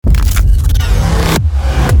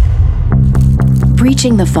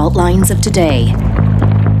breaching the fault lines of today.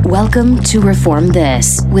 Welcome to Reform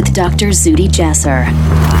This with Dr. Zuhdi Jasser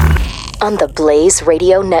on the Blaze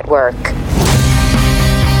Radio Network.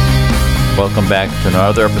 Welcome back to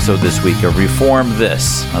another episode this week of Reform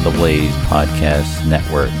This on the Blaze Podcast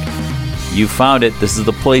Network. You found it. This is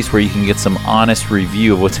the place where you can get some honest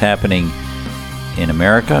review of what's happening in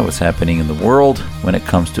America, what's happening in the world when it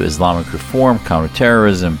comes to Islamic reform,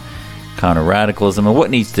 counterterrorism, counter-radicalism, and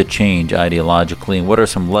what needs to change ideologically, and what are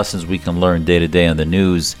some lessons we can learn day to day on the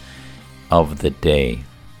news of the day.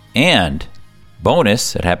 And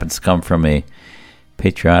bonus, it happens to come from a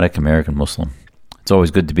patriotic American Muslim. It's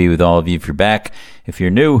always good to be with all of you. If you're back, if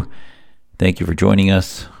you're new, thank you for joining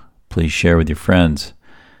us. Please share with your friends.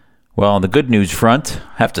 Well, on the good news front,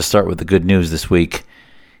 I have to start with the good news this week.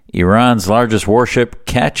 Iran's largest warship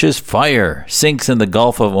catches fire, sinks in the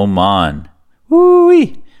Gulf of Oman.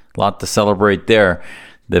 Woo-wee! A lot to celebrate there.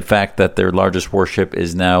 The fact that their largest warship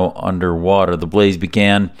is now underwater. The blaze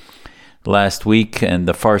began last week, and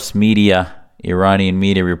the Fars media, Iranian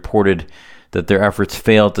media, reported that their efforts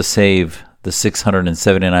failed to save the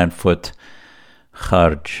 679-foot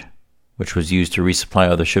Kharj, which was used to resupply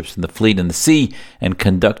other ships in the fleet in the sea and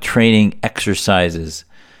conduct training exercises.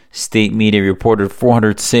 State media reported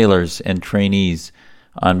 400 sailors and trainees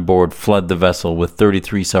on board fled the vessel, with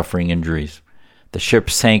 33 suffering injuries. The ship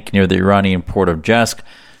sank near the Iranian port of Jask,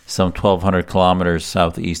 some 1,200 kilometers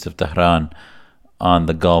southeast of Tehran, on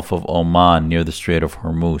the Gulf of Oman near the Strait of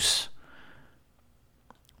Hormuz,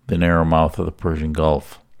 the narrow mouth of the Persian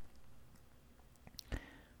Gulf.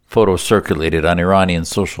 Photos circulated on Iranian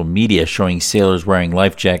social media showing sailors wearing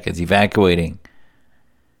life jackets evacuating.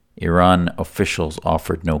 Iran officials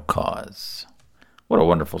offered no cause. What a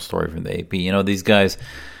wonderful story from the AP. You know, these guys...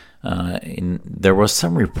 there was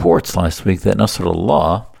some reports last week that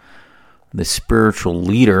Nasrallah, the spiritual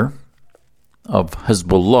leader of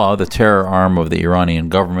Hezbollah, the terror arm of the Iranian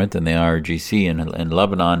government and the IRGC in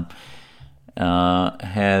Lebanon,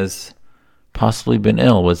 has possibly been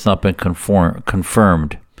ill. It's not been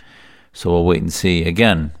confirmed. So we'll wait and see.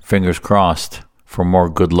 Again, fingers crossed for more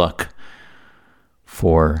good luck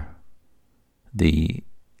for the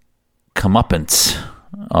comeuppance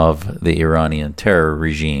of the Iranian terror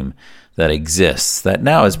regime that exists, that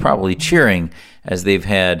now is probably cheering as they've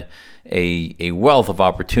had a wealth of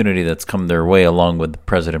opportunity that's come their way along with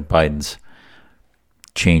President Biden's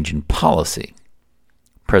change in policy,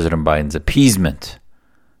 President Biden's appeasement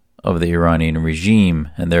of the Iranian regime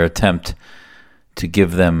and their attempt to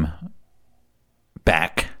give them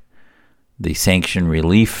back the sanction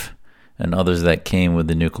relief and others that came with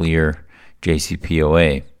the nuclear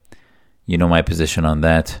JCPOA. You know my position on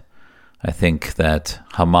that. I think that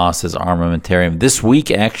Hamas is armamentarium. This week,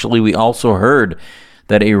 actually, we also heard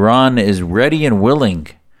that Iran is ready and willing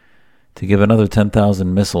to give another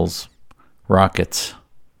 10,000 missiles, rockets,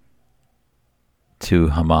 to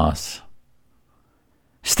Hamas.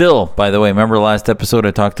 Still, by the way, remember last episode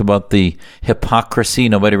I talked about the hypocrisy,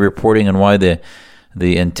 nobody reporting on why the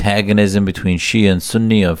antagonism between Shia and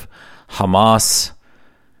Sunni of Hamas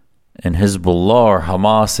and Hezbollah, or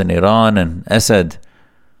Hamas and Iran and Assad,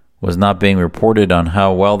 was not being reported on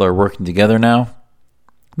how well they're working together now.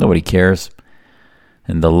 Nobody cares.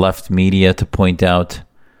 And the left media to point out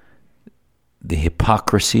the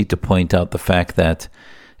hypocrisy, to point out the fact that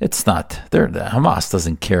it's not, Hamas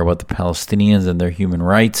doesn't care about the Palestinians and their human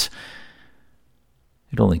rights.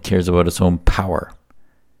 It only cares about its own power.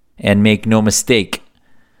 And make no mistake,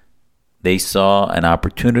 they saw an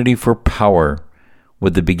opportunity for power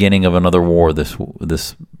with the beginning of another war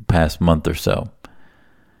this past month or so.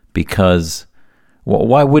 Because,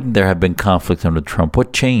 why wouldn't there have been conflict under Trump?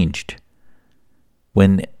 What changed?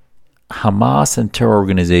 When Hamas and terror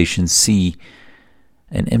organizations see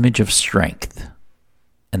an image of strength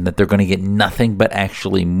and that they're going to get nothing but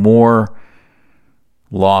actually more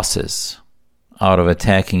losses out of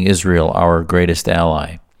attacking Israel, our greatest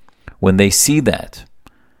ally. When they see that,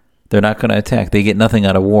 they're not going to attack. They get nothing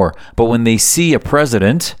out of war. But when they see a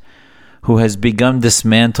president who has begun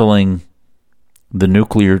dismantling the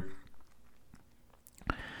nuclear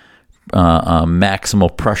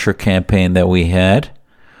maximal pressure campaign that we had,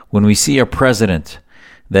 when we see a president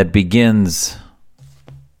that begins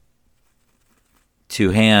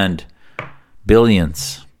to hand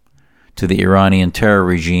billions to the Iranian terror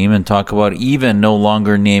regime and talk about even no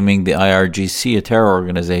longer naming the IRGC a terror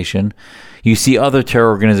organization, you see other terror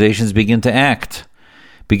organizations begin to act,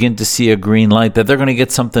 begin to see a green light that they're going to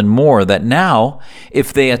get something more, that now,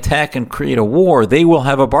 if they attack and create a war, they will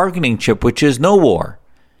have a bargaining chip, which is no war.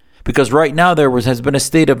 Because right now has been a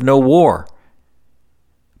state of no war.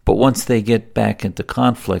 But once they get back into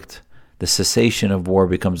conflict, the cessation of war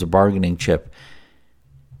becomes a bargaining chip.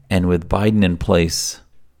 And with Biden in place,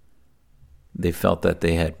 they felt that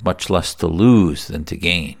they had much less to lose than to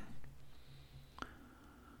gain.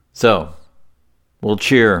 So, we'll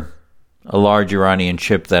cheer a large Iranian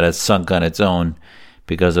ship that has sunk on its own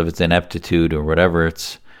because of its ineptitude or whatever,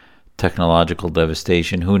 its technological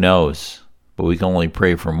devastation. Who knows? But we can only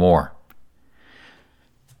pray for more.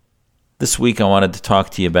 This week I wanted to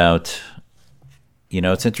talk to you about,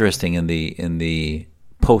 it's interesting in the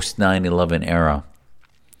post 9/11 era,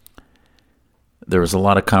 there was a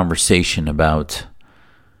lot of conversation about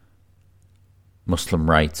Muslim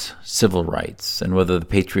rights, civil rights, and whether the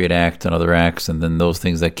Patriot Act and other acts and then those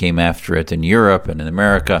things that came after it in Europe and in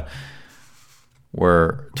America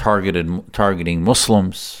were targeting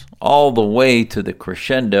Muslims, all the way to the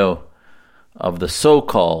crescendo of the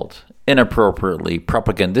so-called, inappropriately,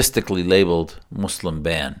 propagandistically labeled Muslim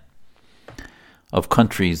ban of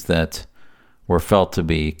countries that were felt to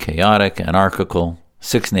be chaotic, anarchical,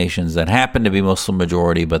 6 nations that happened to be Muslim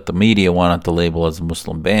majority, but the media wanted to label as a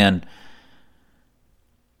Muslim ban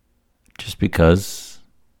just because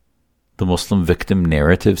the Muslim victim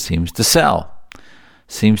narrative seems to sell,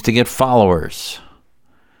 seems to get followers.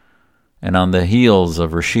 And on the heels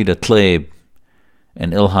of Rashida Tlaib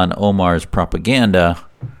and Ilhan Omar's propaganda,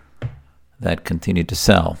 that continued to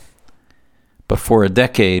sell. But for a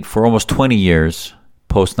decade, for almost 20 years,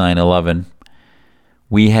 post 9/11,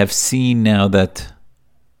 we have seen now that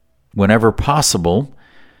whenever possible,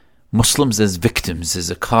 Muslims as victims is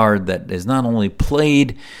a card that is not only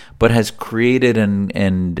played, but has created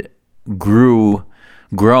and grown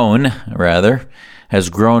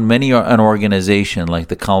many an organization like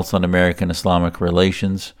the Council on American Islamic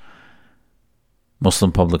Relations,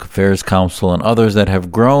 Muslim Public Affairs Council, and others that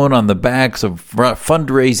have grown on the backs of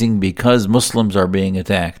fundraising because Muslims are being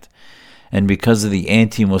attacked and because of the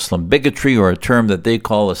anti-Muslim bigotry, or a term that they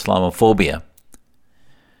call Islamophobia.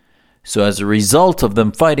 So as a result of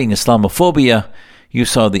them fighting Islamophobia, you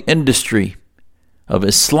saw the industry of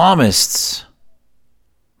Islamists.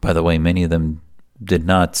 By the way, many of them did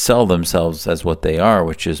not sell themselves as what they are,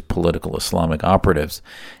 which is political Islamic operatives,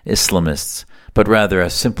 Islamists, but rather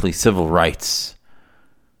as simply civil rights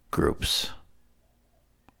groups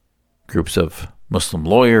of Muslim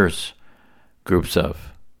lawyers, groups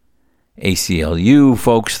of ACLU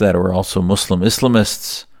folks that were also Muslim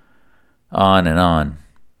Islamists, on and on.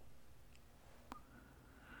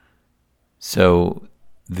 So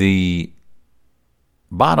the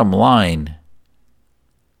bottom line,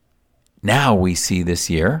 now we see this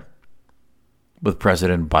year with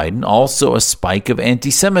President Biden also a spike of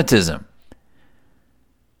anti-Semitism.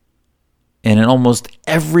 And in almost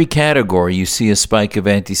every category, you see a spike of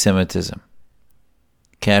anti-Semitism.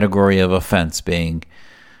 Category of offense being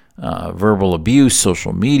verbal abuse,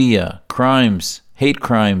 social media, crimes, hate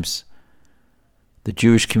crimes. The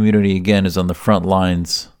Jewish community, again, is on the front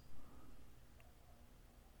lines,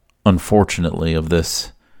 unfortunately, of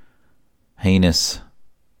this heinous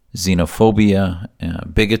xenophobia,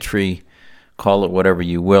 bigotry, call it whatever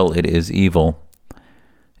you will. It is evil,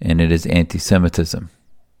 and it is anti-Semitism.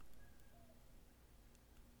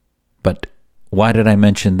 But why did I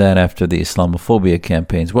mention that after the Islamophobia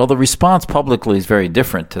campaigns? Well, the response publicly is very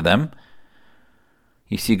different to them.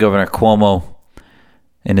 You see Governor Cuomo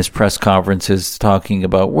in his press conferences talking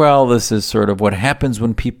about, well, this is sort of what happens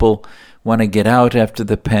when people want to get out after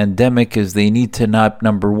the pandemic, is they need to not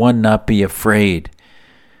be afraid.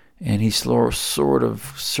 And he sort of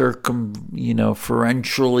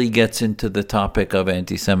ferentially gets into the topic of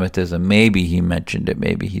anti-Semitism. Maybe he mentioned it,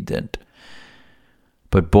 maybe he didn't.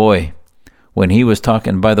 But boy, when he was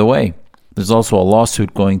talking, by the way, there's also a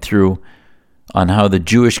lawsuit going through on how the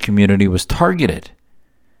Jewish community was targeted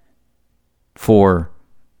for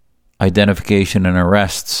identification and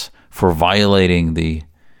arrests for violating the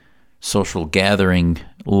social gathering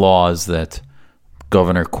laws that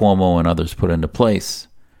Governor Cuomo and others put into place.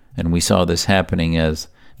 And we saw this happening as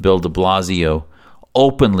Bill de Blasio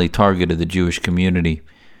openly targeted the Jewish community.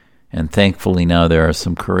 And thankfully now there are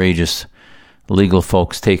some courageous legal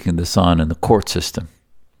folks taking this on in the court system.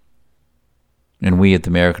 And we at the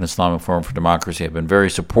American Islamic Forum for Democracy have been very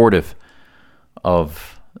supportive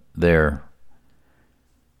of their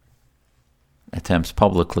attempts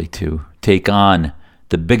publicly to take on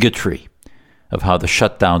the bigotry of how the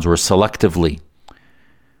shutdowns were selectively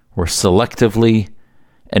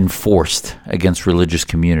enforced against religious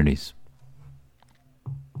communities.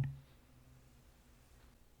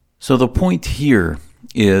 So the point here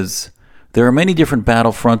is there are many different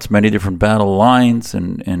battlefronts, many different battle lines,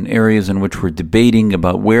 and areas in which we're debating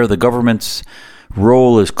about where the government's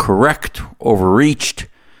role is correct, overreached,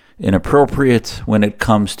 inappropriate when it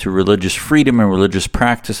comes to religious freedom and religious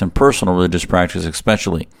practice and personal religious practice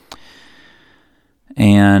especially.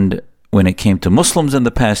 And when it came to Muslims in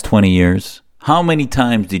the past 20 years, how many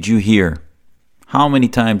times did you hear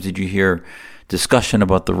discussion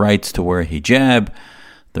about the rights to wear hijab,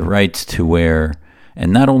 the rights to wear,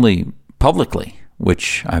 and not only publicly,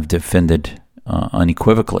 which I've defended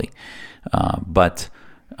unequivocally, but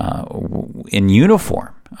in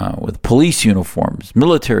uniform, with police uniforms,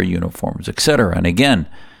 military uniforms, etc. And again,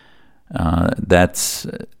 that's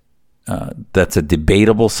a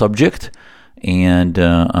debatable subject and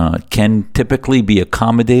can typically be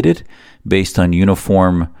accommodated based on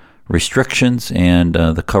uniform restrictions and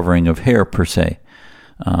the covering of hair per se.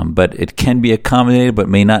 But it can be accommodated, but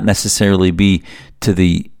may not necessarily be to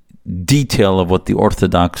the detail of what the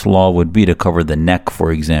Orthodox law would be to cover the neck,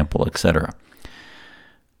 for example, etc.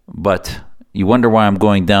 But you wonder why I'm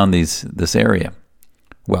going down this area.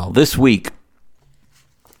 Well, this week,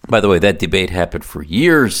 by the way, that debate happened for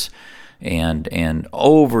years, and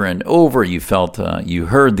over you felt, you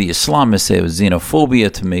heard the Islamists say it was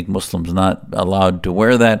xenophobia to make Muslims not allowed to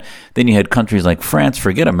wear that. Then you had countries like France,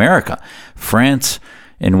 forget America, France,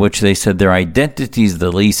 in which they said their identities,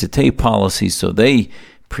 the laïcité policy, so they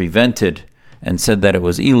prevented and said that it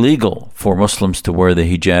was illegal for Muslims to wear the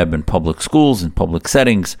hijab in public schools and public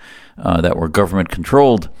settings that were government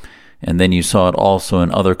controlled. And then you saw it also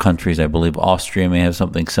in other countries. I believe Austria may have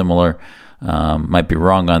something similar. Might be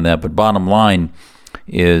wrong on that. But bottom line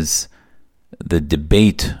is the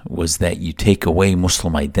debate was that you take away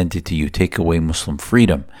Muslim identity, you take away Muslim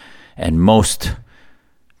freedom. And most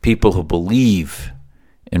people who believe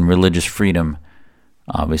in religious freedom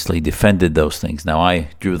obviously defended those things. Now, I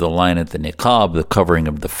drew the line at the niqab, the covering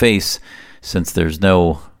of the face, since there's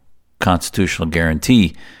no constitutional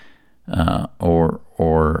guarantee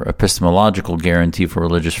or epistemological guarantee for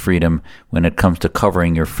religious freedom when it comes to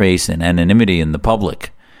covering your face and anonymity in the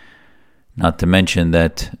public. Not to mention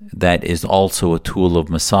that is also a tool of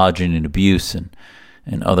misogyny and abuse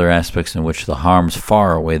and other aspects in which the harms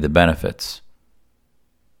far outweigh the benefits.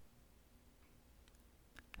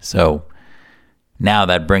 So, now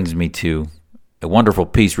that brings me to a wonderful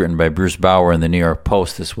piece written by Bruce Bauer in the New York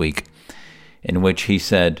Post this week, in which he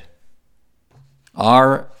said,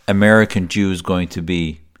 "Are American Jews going to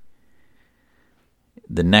be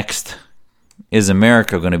the next, is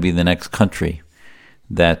America going to be the next country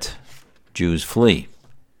that Jews flee?"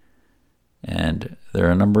 And there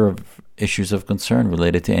are a number of issues of concern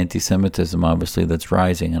related to anti-Semitism, obviously, that's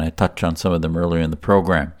rising, and I touched on some of them earlier in the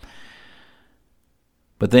program.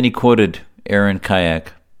 But then he quoted Aaron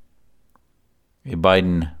Kayak, a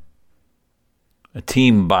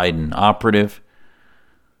Team Biden operative,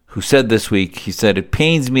 who said this week, he said, "It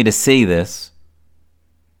pains me to say this,"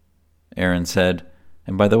 Aaron said,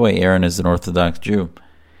 and by the way, Aaron is an Orthodox Jew,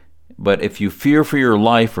 "but if you fear for your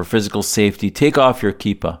life or physical safety, take off your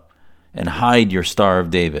kippah and hide your Star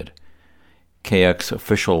of David." Kayak's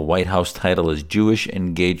official White House title is Jewish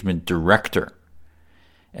Engagement Director,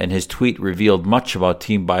 and his tweet revealed much about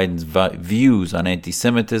Team Biden's views on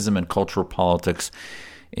anti-Semitism and cultural politics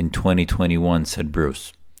in 2021, said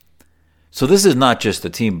Bruce. So this is not just a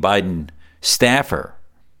Team Biden staffer.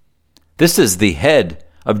 This is the head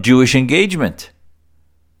of Jewish Engagement.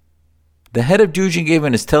 The head of Jewish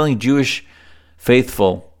Engagement is telling Jewish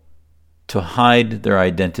faithful to hide their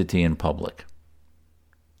identity in public.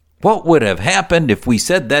 What would have happened if we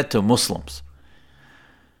said that to Muslims?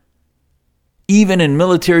 Even in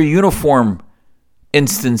military uniform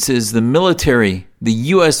instances, the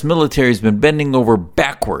U.S. military has been bending over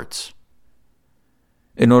backwards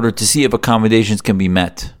in order to see if accommodations can be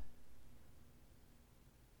met.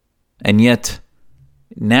 And yet,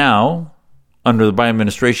 now, under the Biden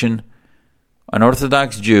administration, an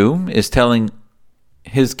Orthodox Jew is telling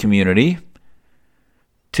his community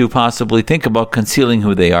to possibly think about concealing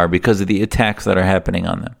who they are because of the attacks that are happening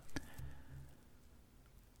on them.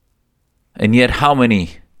 And yet, how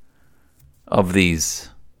many of these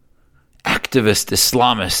activist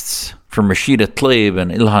Islamists from Rashida Tlaib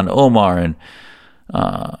and Ilhan Omar and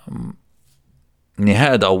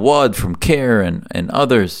Nihad Awad from CARE and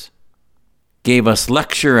others gave us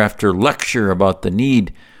lecture after lecture about the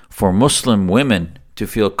need for Muslim women to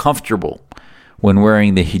feel comfortable when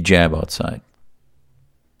wearing the hijab outside.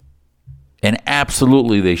 And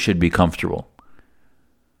absolutely they should be comfortable.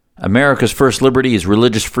 America's first liberty is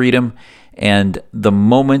religious freedom, and the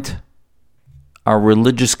moment our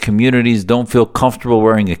religious communities don't feel comfortable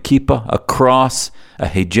wearing a kippah, a cross, a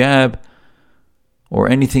hijab, or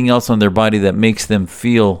anything else on their body that makes them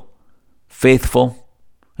feel faithful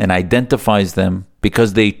and identifies them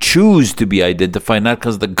because they choose to be identified, not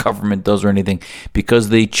because the government does or anything, because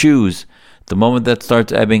they choose. The moment that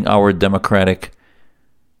starts ebbing, our democratic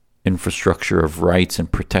infrastructure of rights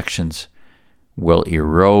and protections will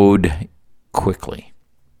erode quickly.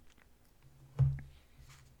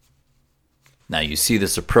 Now you see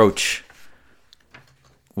this approach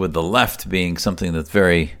with the left being something that's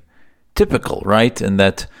very typical, right? And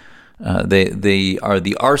that they are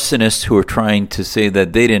the arsonists who are trying to say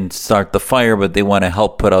that they didn't start the fire, but they want to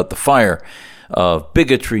help put out the fire of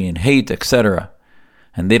bigotry and hate, etc.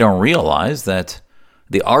 And they don't realize that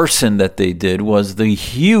the arson that they did was the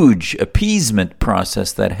huge appeasement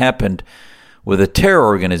process that happened with a terror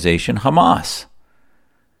organization, Hamas.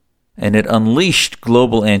 And it unleashed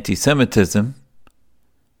global anti-Semitism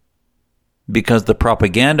because the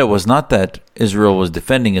propaganda was not that Israel was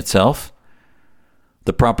defending itself.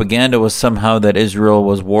 The propaganda was somehow that Israel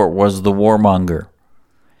was the warmonger.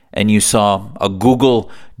 And you saw a Google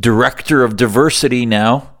director of diversity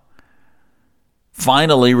now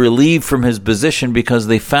finally relieved from his position because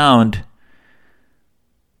they found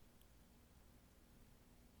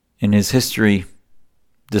in his history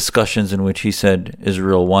discussions in which he said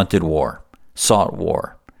Israel wanted war, sought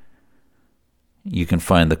war. You can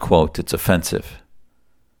find the quote. It's offensive.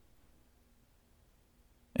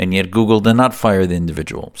 And yet Google did not fire the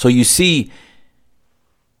individual. So you see,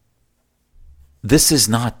 this is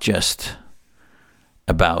not just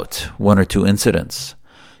about one or two incidents.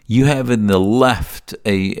 You have in the left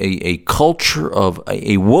a culture of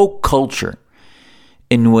a woke culture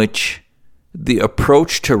in which the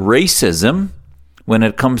approach to racism when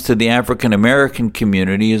it comes to the African American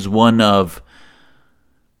community is one of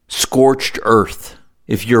scorched earth.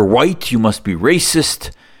 If you're white, you must be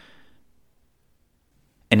racist.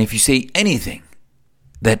 And if you say anything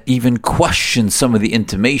that even questions some of the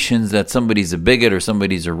intimations that somebody's a bigot or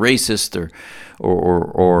somebody's a racist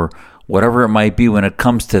or whatever it might be when it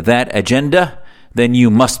comes to that agenda, then you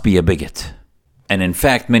must be a bigot. And in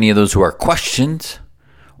fact, many of those who are questioned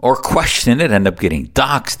or question it end up getting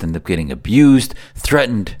doxxed, end up getting abused,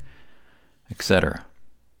 threatened, etc.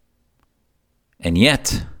 And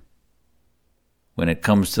yet, when it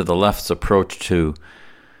comes to the left's approach to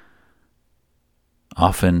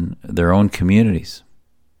often their own communities,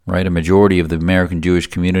 right? A majority of the American Jewish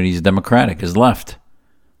community is Democratic, is left.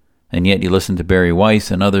 And yet you listen to Barry Weiss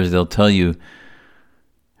and others, they'll tell you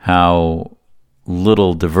how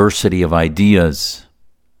little diversity of ideas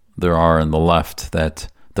there are in the left, that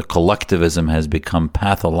the collectivism has become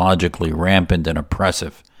pathologically rampant and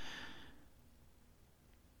oppressive.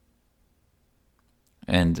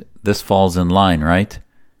 And this falls in line, right?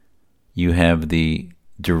 You have the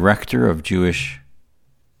director of Jewish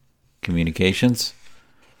communications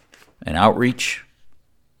and outreach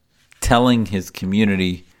telling his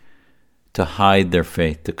community to hide their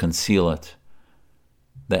faith, to conceal it.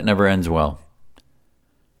 That never ends well.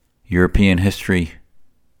 European history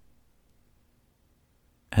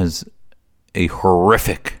has a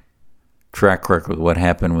horrific track record with what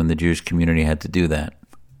happened when the Jewish community had to do that,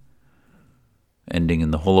 ending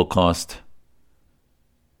in the Holocaust,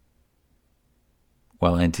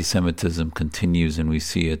 while anti-Semitism continues, and we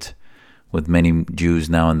see it with many Jews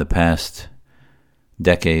now in the past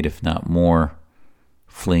decade, if not more,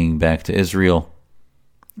 fleeing back to Israel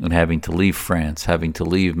and having to leave France, having to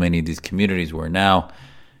leave many of these communities where now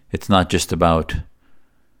it's not just about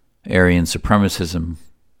Aryan supremacism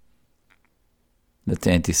that's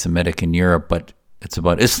anti-Semitic in Europe, but it's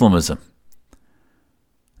about Islamism.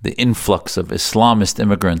 The influx of Islamist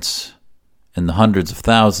immigrants in the hundreds of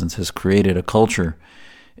thousands has created a culture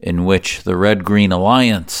in which the Red-Green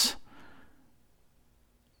Alliance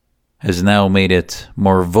has now made it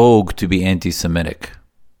more vogue to be anti-Semitic.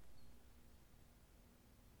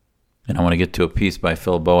 And I want to get to a piece by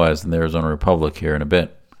Phil Boas in the Arizona Republic here in a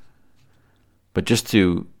bit. But just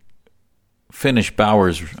to finish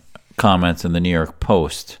Bauer's comments in the New York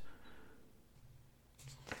Post,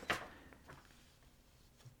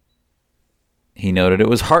 he noted, it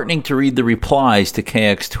was heartening to read the replies to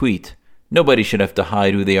KX's tweet. Nobody should have to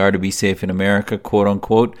hide who they are to be safe in America, quote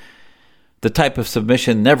unquote. The type of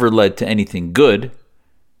submission never led to anything good.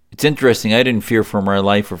 It's interesting, I didn't fear for my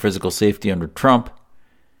life or physical safety under Trump.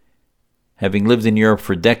 Having lived in Europe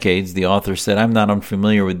for decades, the author said, I'm not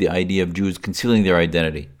unfamiliar with the idea of Jews concealing their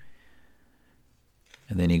identity.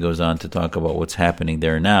 And then he goes on to talk about what's happening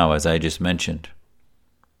there now, as I just mentioned.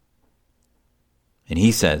 And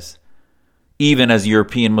he says, even as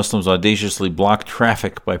European Muslims audaciously block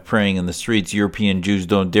traffic by praying in the streets, European Jews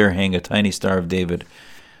don't dare hang a tiny Star of David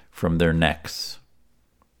from their necks.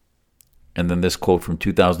 And then this quote from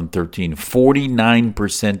 2013,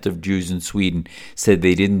 49% of Jews in Sweden said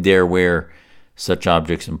they didn't dare wear such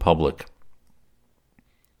objects in public.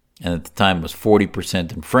 And at the time it was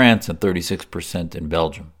 40% in France and 36% in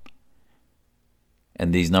Belgium.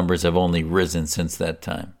 And these numbers have only risen since that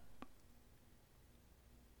time.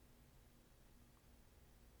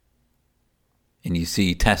 And you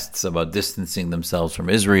see tests about distancing themselves from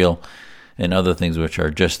Israel and other things which are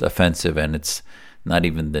just offensive. And it's not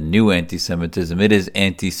even the new anti-Semitism. It is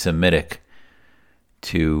anti-Semitic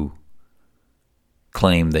to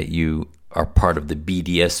claim that you are part of the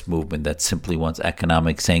BDS movement that simply wants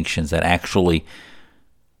economic sanctions, that actually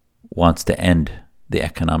wants to end the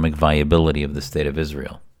economic viability of the state of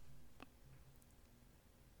Israel.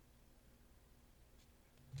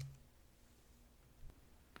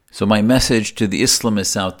 So my message to the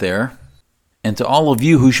Islamists out there, and to all of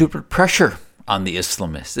you who should put pressure on the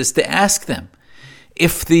Islamists, is to ask them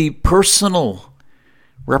if the personal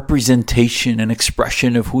representation and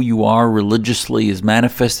expression of who you are religiously is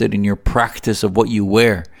manifested in your practice of what you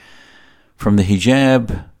wear, from the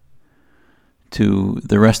hijab to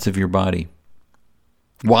the rest of your body.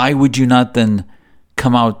 Why would you not then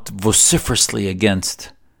come out vociferously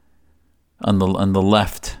against, on the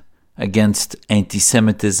left, against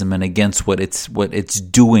anti-Semitism and against what it's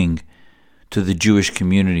doing to the Jewish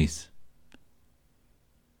communities?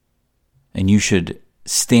 And you should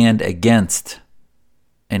stand against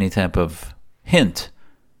any type of hint,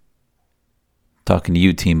 talking to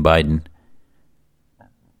you, Team Biden,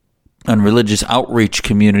 on religious outreach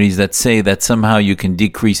communities that say that somehow you can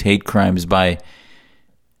decrease hate crimes by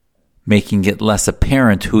making it less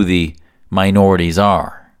apparent who the minorities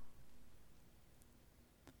are.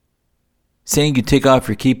 Saying you take off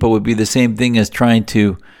your kippah would be the same thing as trying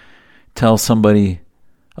to tell somebody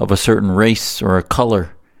of a certain race or a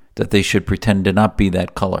color that they should pretend to not be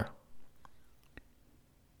that color.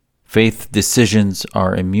 Faith decisions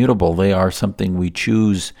are immutable. They are something we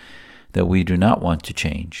choose that we do not want to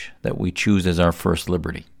change, that we choose as our first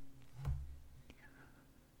liberty.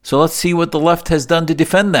 So let's see what the left has done to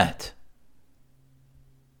defend that.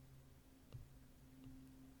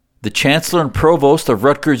 The chancellor and provost of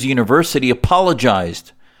Rutgers University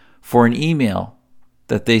apologized for an email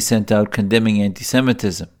that they sent out condemning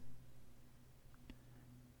anti-Semitism.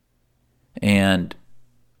 And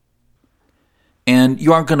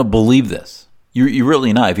you aren't going to believe this. You're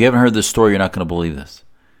really not. If you haven't heard this story, you're not going to believe this.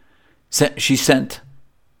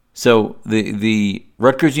 So the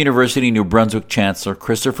Rutgers University New Brunswick Chancellor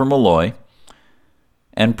Christopher Malloy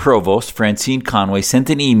and Provost Francine Conway sent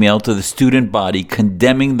an email to the student body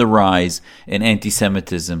condemning the rise in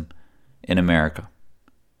anti-Semitism in America.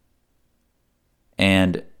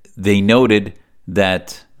 And they noted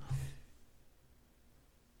that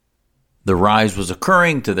the rise was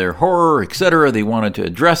occurring to their horror, etc. They wanted to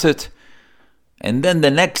address it. And then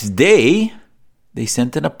the next day, they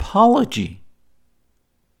sent an apology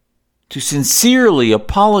to sincerely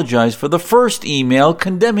apologize for the first email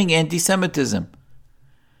condemning anti-Semitism.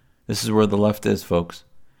 This is where the left is, folks.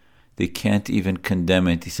 They can't even condemn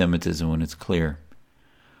anti-Semitism when it's clear.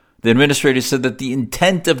 The administrator said that the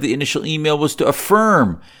intent of the initial email was to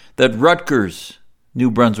affirm that Rutgers,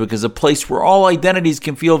 New Brunswick, is a place where all identities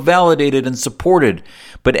can feel validated and supported,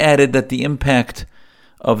 but added that the impact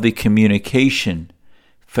of the communication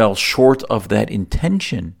fell short of that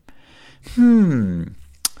intention.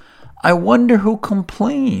 I wonder who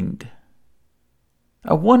complained.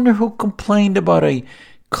 I wonder who complained about a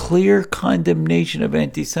clear condemnation of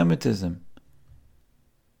anti-Semitism.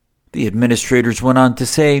 The administrators went on to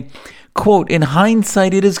say, quote, "In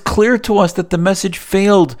hindsight, it is clear to us that the message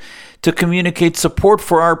failed to communicate support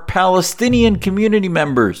for our Palestinian community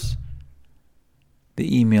members,"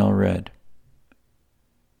 the email read.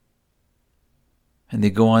 And they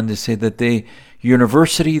go on to say that their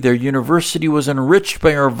university was enriched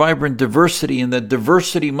by our vibrant diversity, and that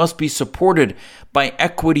diversity must be supported by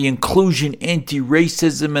equity, inclusion,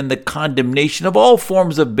 anti-racism, and the condemnation of all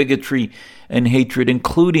forms of bigotry and hatred,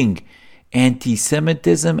 including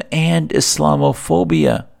anti-Semitism and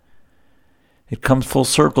Islamophobia. It comes full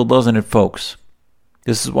circle, doesn't it, folks?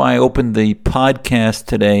 This is why I opened the podcast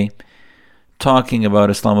today talking about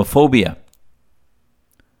Islamophobia.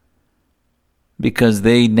 Because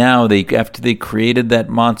after they created that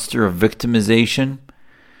monster of victimization,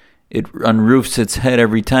 it unroofs its head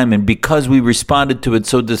every time. And because we responded to it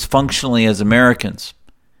so dysfunctionally as Americans,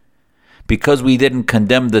 because we didn't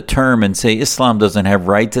condemn the term and say Islam doesn't have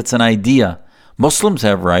rights, it's an idea. Muslims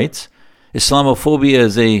have rights. Islamophobia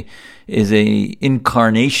is a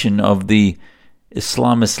incarnation of the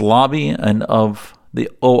Islamist lobby and of the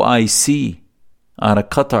OIC out of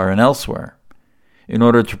Qatar and elsewhere in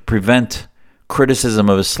order to prevent criticism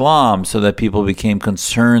of Islam, so that people became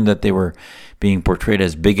concerned that they were being portrayed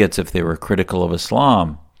as bigots if they were critical of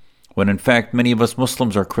Islam, when in fact many of us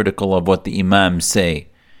Muslims are critical of what the imams say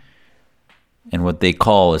and what they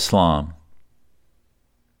call Islam.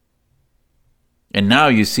 And now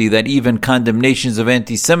you see that even condemnations of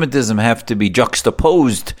anti-Semitism have to be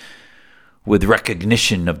juxtaposed with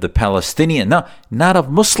recognition of the Palestinian, not of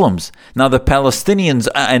Muslims. Now the Palestinians,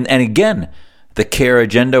 and again, the CARE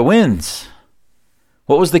agenda wins.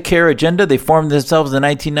 What was the CARE agenda? They formed themselves in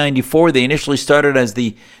 1994. They initially started as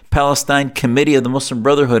the Palestine Committee of the Muslim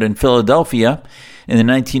Brotherhood in Philadelphia in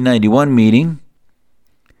the 1991 meeting.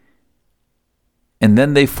 And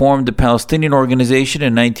then they formed the Palestinian Organization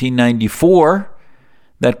in 1994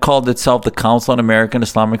 that called itself the Council on American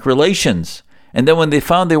Islamic Relations. And then when they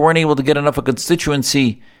found they weren't able to get enough of a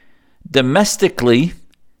constituency domestically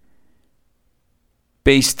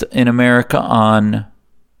based in America on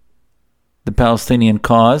the Palestinian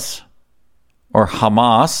cause, or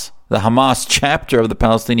Hamas, the Hamas chapter of the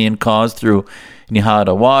Palestinian cause through Nihad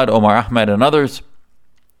Awad, Omar Ahmed, and others,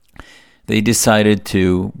 they decided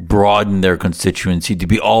to broaden their constituency to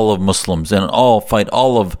be all of Muslims and fight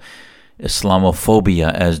all of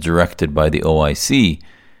Islamophobia as directed by the OIC,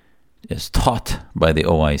 as taught by the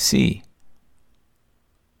OIC.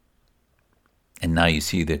 And now you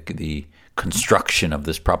see the construction of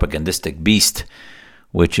this propagandistic beast,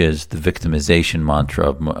 which is the victimization mantra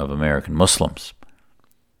of American Muslims.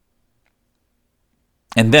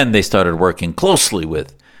 And then they started working closely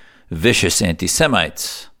with vicious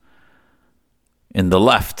anti-Semites in the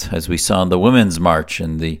left, as we saw in the Women's March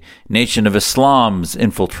and the Nation of Islam's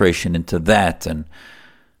infiltration into that, and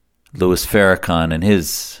Louis Farrakhan and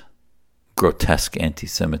his grotesque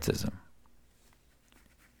anti-Semitism.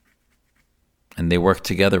 And they worked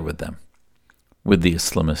together with them, with the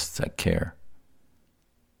Islamists at CARE.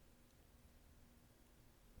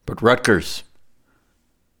 But Rutgers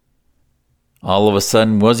all of a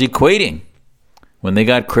sudden was equating when they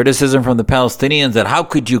got criticism from the Palestinians that how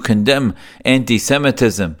could you condemn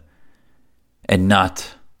anti-Semitism and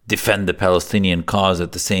not defend the Palestinian cause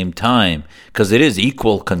at the same time? Because it is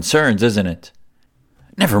equal concerns, isn't it?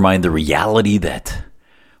 Never mind the reality that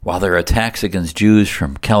while there are attacks against Jews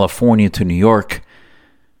from California to New York,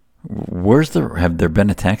 have there been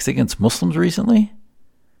attacks against Muslims recently?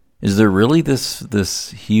 Is there really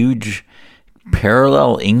this huge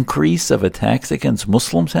parallel increase of attacks against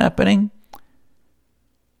Muslims happening?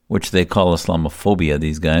 Which they call Islamophobia,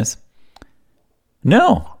 these guys.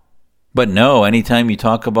 No. But no, anytime you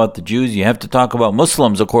talk about the Jews, you have to talk about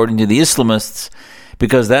Muslims according to the Islamists,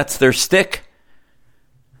 because that's their stick.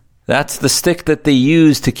 That's the stick that they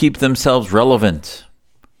use to keep themselves relevant.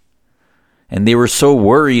 And they were so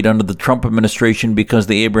worried under the Trump administration because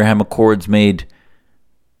the Abraham Accords made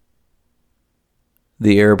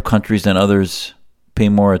the Arab countries and others pay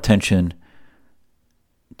more attention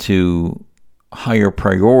to higher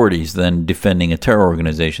priorities than defending a terror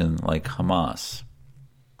organization like Hamas,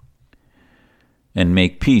 and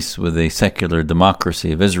make peace with a secular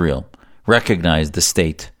democracy of Israel, recognize the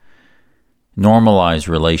state, normalize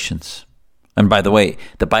relations. And by the way,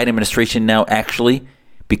 the Biden administration now actually,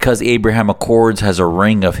 because Abraham Accords has a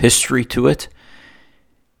ring of history to it,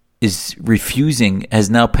 has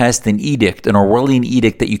now passed an edict, an Orwellian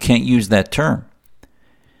edict, that you can't use that term.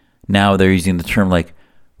 Now they're using the term like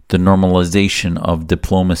the normalization of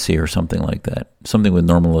diplomacy or something like that. Something with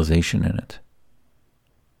normalization in it.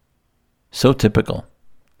 So typical.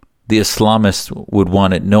 The Islamists would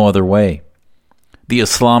want it no other way. The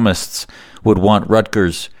Islamists would want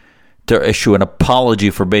Rutgers to issue an apology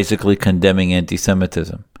for basically condemning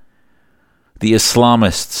anti-Semitism. The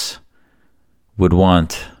Islamists would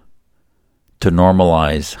want to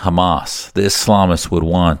normalize Hamas. The Islamists would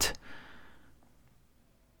want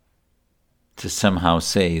to somehow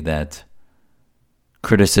say that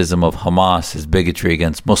criticism of Hamas is bigotry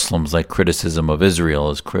against Muslims, like criticism of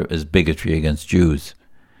Israel is bigotry against Jews.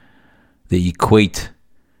 They equate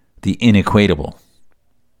the inequatable.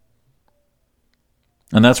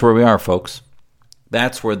 And that's where we are, folks.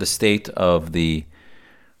 That's where the state of the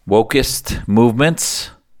wokeist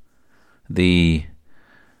movements, the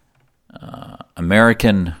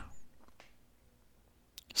American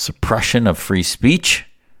suppression of free speech,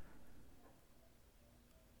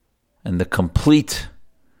 and the complete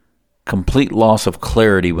loss of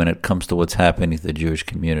clarity when it comes to what's happening to the Jewish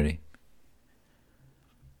community.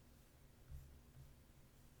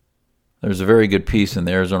 There's a very good piece in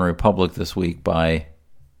the Arizona Republic this week by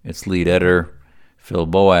its lead editor, Phil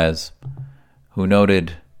Boas, who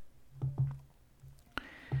noted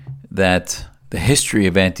that The history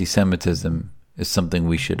of anti-Semitism is something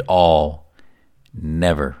we should all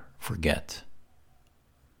never forget.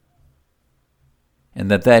 And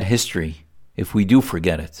that history, if we do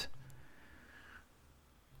forget it,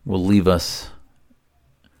 will leave us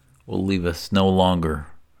no longer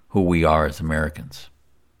who we are as Americans.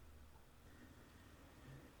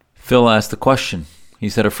 Phil asked a question. He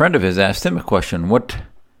said a friend of his asked him a question. What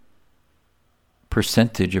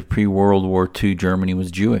percentage of pre-World War II Germany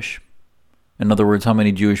was Jewish? In other words, how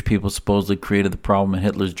many Jewish people supposedly created the problem in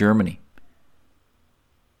Hitler's Germany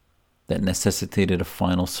that necessitated a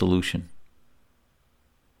final solution?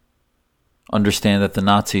 Understand that the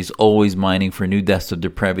Nazis, always mining for new deaths of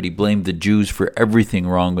depravity, blamed the Jews for everything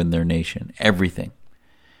wrong in their nation. Everything.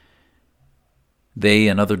 They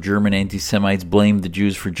and other German anti-Semites blamed the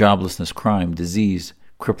Jews for joblessness, crime, disease,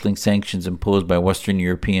 crippling sanctions imposed by Western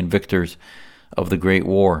European victors of the Great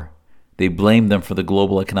War. They blamed them for the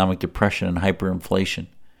global economic depression and hyperinflation.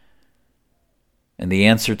 And the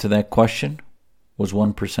answer to that question was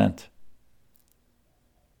 1%.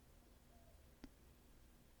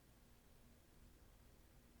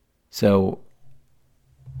 So,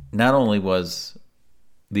 not only was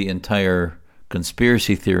the entire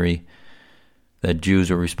conspiracy theory that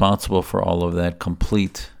Jews are responsible for all of that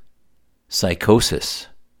complete psychosis,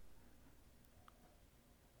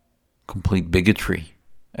 complete bigotry,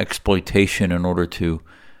 exploitation in order to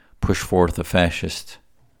push forth the fascist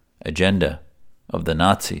agenda of the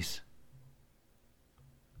Nazis,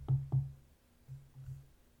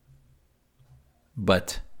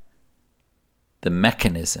 but the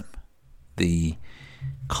mechanism, the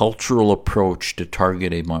cultural approach to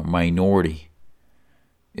target a minority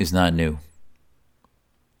is not new.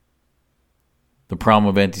 The problem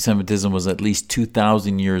of anti-Semitism was at least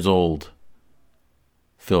 2,000 years old,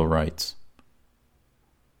 Phil writes.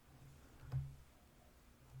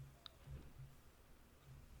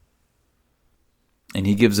 And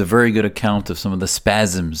he gives a very good account of some of the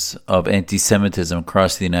spasms of anti-Semitism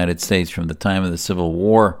across the United States from the time of the Civil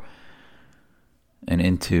War and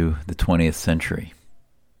into the 20th century.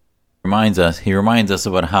 He reminds us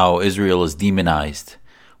about how Israel is demonized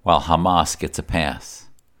while Hamas gets a pass.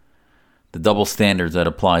 The double standards that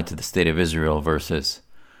apply to the state of Israel versus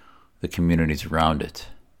the communities around it.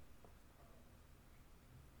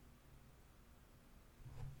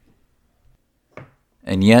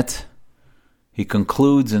 And yet, he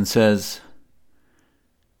concludes and says,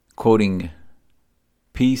 quoting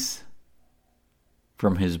Peace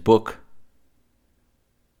from his book,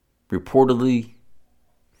 reportedly,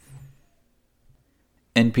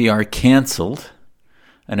 NPR canceled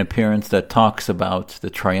an appearance that talks about the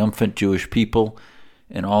triumphant Jewish people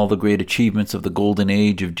and all the great achievements of the golden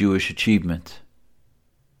age of Jewish achievement.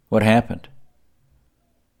 What happened?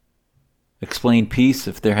 Explain Peace.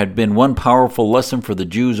 If there had been one powerful lesson for the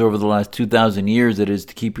Jews over the last 2,000 years, it is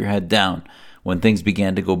to keep your head down. When things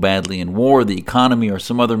began to go badly in war, the economy, or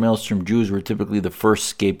some other maelstrom, Jews were typically the first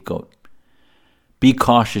scapegoat. Be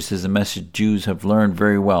cautious is a message Jews have learned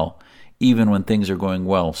very well. Even when things are going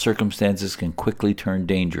well, circumstances can quickly turn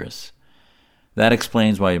dangerous. That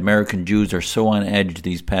explains why American Jews are so on edge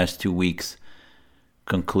these past 2 weeks,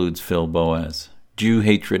 concludes Phil Boas. Jew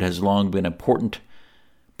hatred has long been a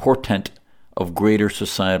portent of greater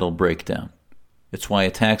societal breakdown. It's why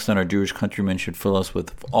attacks on our Jewish countrymen should fill us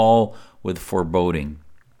with foreboding.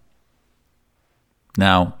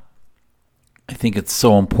 Now, I think it's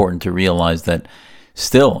so important to realize that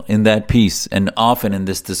still, in that piece, and often in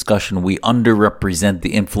this discussion, we underrepresent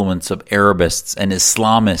the influence of Arabists and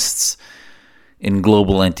Islamists in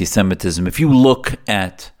global anti-Semitism. If you look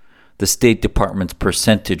at the State Department's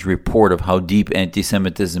percentage report of how deep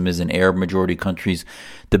anti-Semitism is in Arab-majority countries,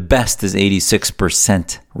 the best is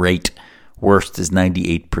 86% rate, worst is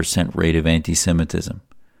 98% rate of anti-Semitism.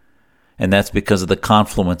 And that's because of the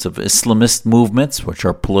confluence of Islamist movements, which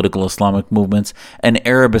are political Islamic movements, and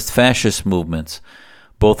Arabist fascist movements,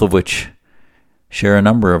 both of which share a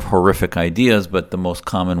number of horrific ideas, but the most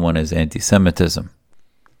common one is anti-Semitism.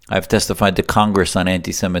 I've testified to Congress on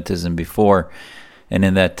anti-Semitism before, and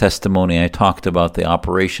in that testimony I talked about the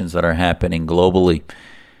operations that are happening globally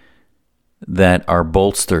that are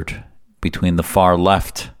bolstered between the far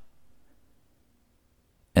left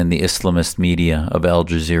and the Islamist media of Al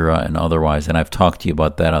Jazeera and otherwise, and I've talked to you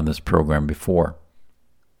about that on this program before.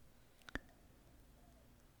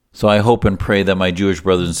 So I hope and pray that my Jewish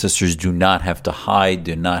brothers and sisters do not have to hide,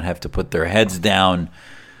 do not have to put their heads down,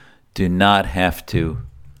 do not have to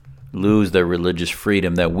lose their religious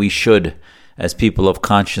freedom, that we should, as people of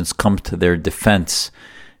conscience, come to their defense,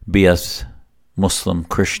 be us Muslim,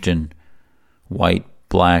 Christian, white,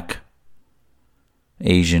 black,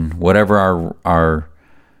 Asian, whatever our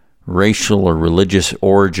racial or religious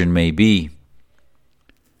origin may be,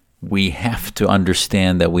 we have to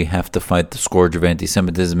understand that we have to fight the scourge of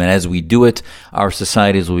anti-Semitism. And as we do it, our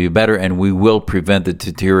societies will be better, and we will prevent the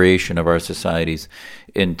deterioration of our societies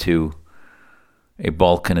into a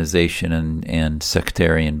balkanization and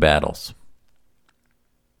sectarian battles.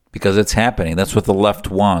 Because it's happening. That's what the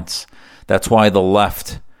left wants. That's why the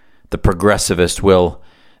left, the progressivist, will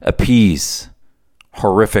appease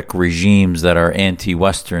horrific regimes that are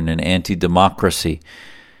anti-Western and anti-democracy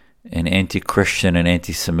and anti-Christian and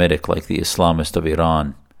anti-Semitic, like the Islamists of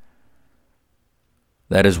Iran.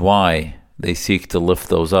 That is why they seek to lift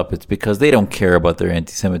those up. It's because they don't care about their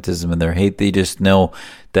anti-Semitism and their hate. They just know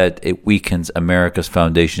that it weakens America's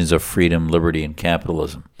foundations of freedom, liberty, and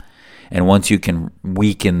capitalism. And once you can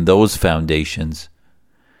weaken those foundations,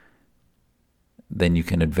 then you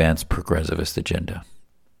can advance progressivist agenda.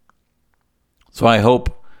 So I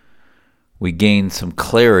hope we gain some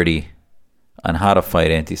clarity on how to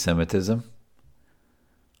fight anti-Semitism.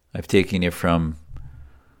 I've taken it from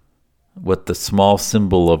what the small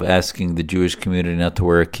symbol of asking the Jewish community not to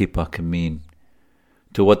wear a kippah can mean,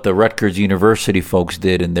 to what the Rutgers University folks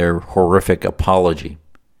did in their horrific apology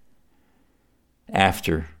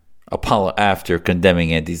after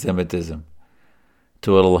condemning anti-Semitism,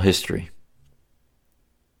 to a little history.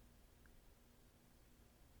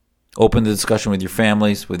 Open the discussion with your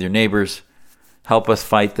families, with your neighbors. Help us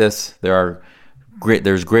fight this.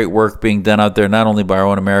 There's great work being done out there, not only by our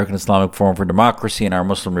own American Islamic Forum for Democracy and our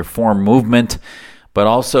Muslim Reform Movement, but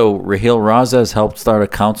also Raheel Raza has helped start a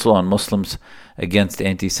council on Muslims against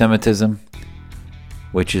anti-Semitism,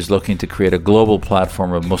 which is looking to create a global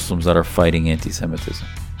platform of Muslims that are fighting anti-Semitism.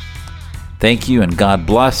 Thank you and God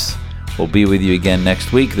bless. We'll be with you again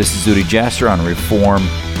next week. This is Zuhdi Jasser on Reform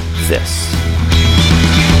This.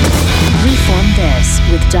 Reform This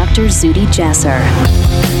with Dr. Zuhdi Jasser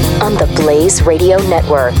on the Blaze Radio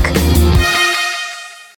Network.